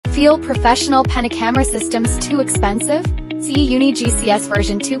Feel Professional Pentacamera Systems too expensive? SIYI UniGCS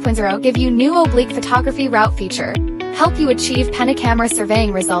version 2.0 give you new Oblique Photography Route feature. Help you achieve Pentacamera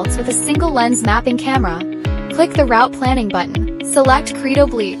surveying results with a single lens mapping camera. Click the Route Planning button. Select Create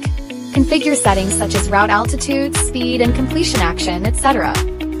Oblique. Configure settings such as route altitude, speed and completion action, etc.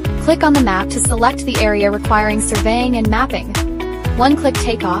 Click on the map to select the area requiring surveying and mapping. One-click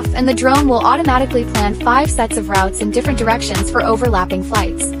takeoff and the drone will automatically plan 5 sets of routes in different directions for overlapping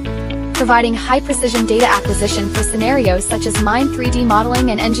flights, providing high-precision data acquisition for scenarios such as mine 3D modeling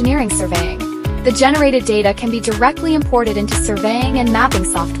and engineering surveying. The generated data can be directly imported into surveying and mapping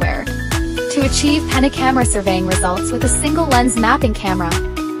software to achieve Pentacamera surveying results with a single lens mapping camera.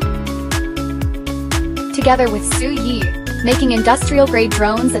 Together with SIYI, making industrial-grade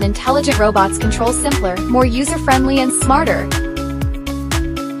drones and intelligent robots control simpler, more user-friendly and smarter.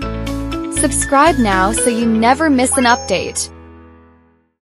 Subscribe now so you never miss an update.